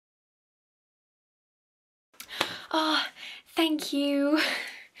Oh, thank you.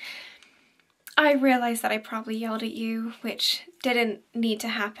 I realised that I probably yelled at you, which didn't need to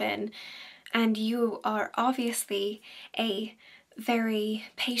happen, and you are obviously a very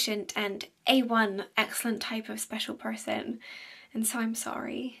patient and A1 excellent type of special person, and so I'm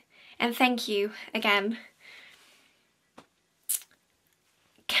sorry. And thank you again.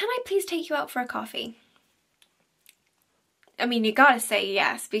 Can I please take you out for a coffee? I mean, you gotta say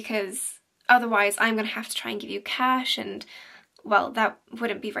yes, because otherwise I'm gonna have to try and give you cash, and well, that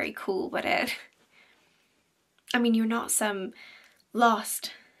wouldn't be very cool, would it? I mean, you're not some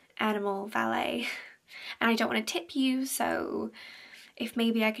lost animal valet, and I don't want to tip you, so if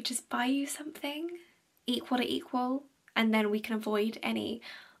maybe I could just buy you something equal to equal, and then we can avoid any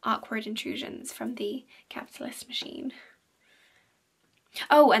awkward intrusions from the capitalist machine.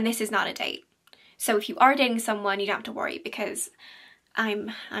 Oh, and this is not a date. So if you are dating someone, you don't have to worry, because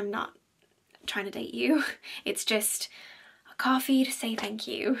I'm not trying to date you. It's just a coffee to say thank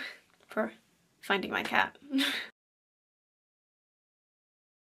you for finding my cat.